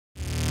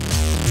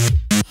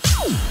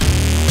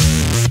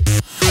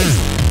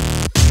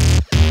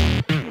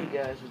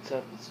what's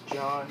up? It's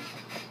John.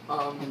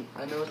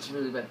 I know it's a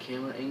really bad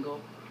camera angle,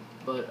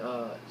 but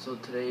so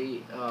today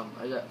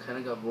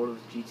I got bored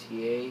with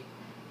GTA,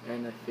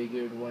 and I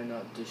figured why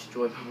not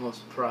destroy my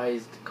most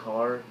prized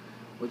car,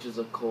 which is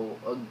a gold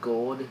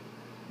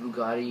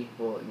Bugatti.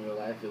 Well, in real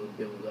life it would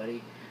be a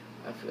Bugatti.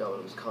 I forgot what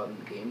it was called in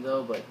the game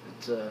though, but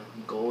it's a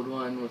gold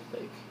one with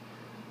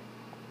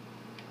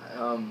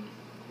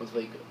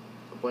like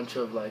a bunch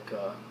of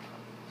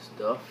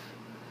stuff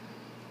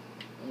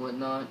and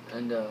whatnot,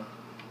 and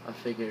I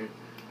figured,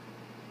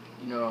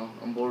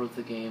 I'm bored with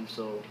the game,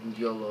 so I'm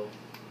YOLO,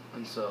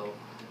 and so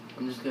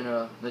I'm just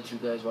gonna let you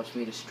guys watch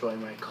me destroy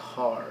my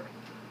car,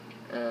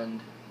 and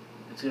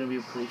it's gonna be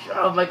a pretty short.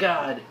 Oh my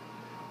God!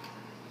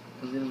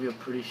 It's gonna be a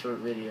pretty short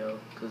video,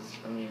 cause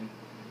I mean,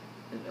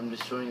 I'm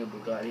destroying a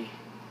Bugatti.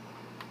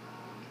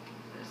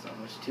 There's not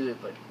much to it,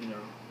 but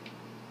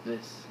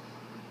this.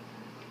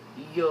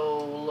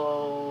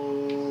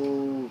 YOLO!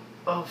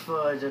 Oh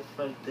fudge! I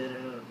fucked it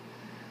up.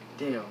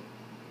 Damn.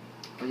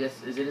 I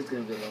guess it is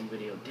gonna be a long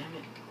video. Damn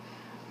it.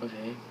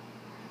 Okay.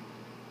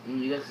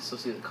 You guys can still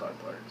see the car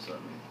part, so I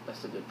mean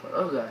that's the good part.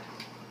 Oh God.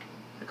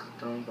 I clicked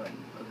the wrong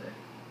button. Okay.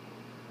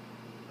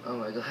 Oh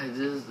my God,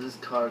 this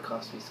car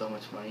cost me so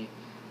much money.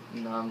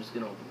 Now I'm just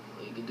gonna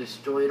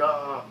destroy it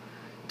all.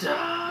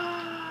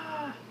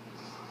 Duh!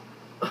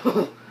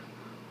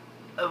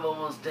 I'm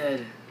almost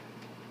dead.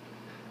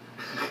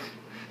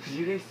 Did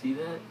you guys see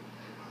that?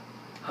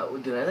 How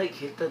did I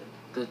hit the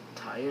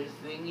tire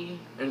thingy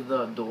or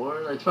the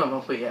door on my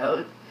way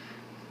out?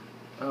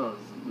 That was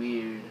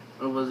weird.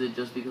 Or was it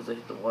just because I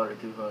hit the water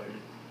too hard?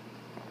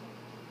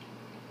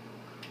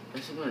 I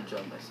guess I'm gonna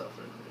jump myself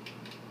real quick.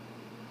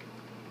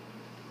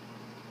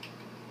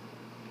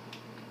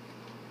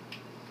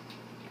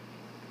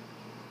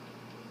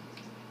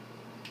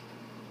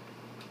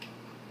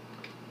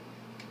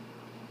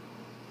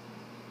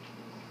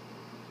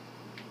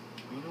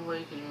 I don't know why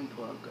you can even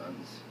pull out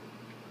guns.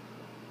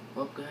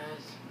 Well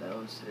guys, that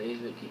was today's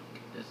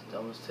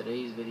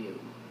video.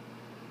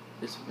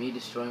 It's me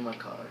destroying my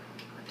car.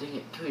 Oh, dang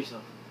it, kill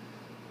yourself.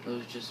 It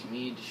was just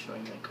me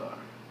destroying my car.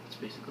 That's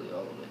basically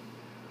all of it.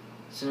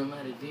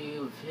 Cinematic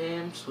view of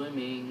him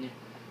swimming.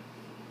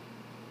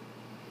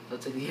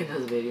 That's like the end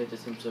of the video,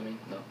 just him swimming.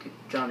 No, keep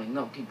drowning.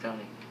 No, keep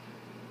drowning.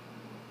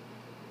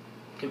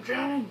 Keep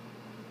drowning!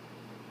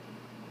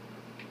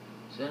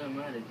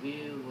 Cinematic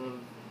view of...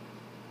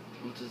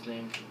 what's his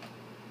name?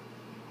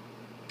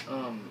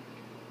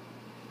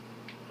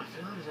 I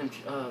forgot his name.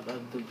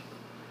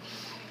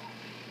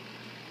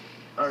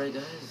 Alright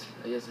guys,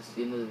 I guess that's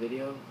the end of the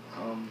video.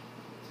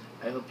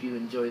 I hope you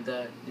enjoyed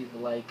that. Leave a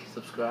like,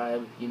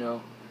 subscribe, you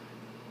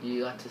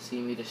got to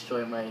see me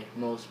destroy my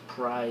most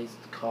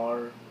prized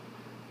car.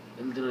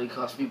 It literally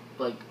cost me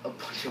a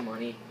bunch of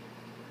money.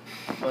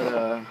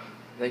 But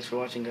thanks for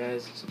watching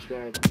guys,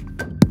 subscribe.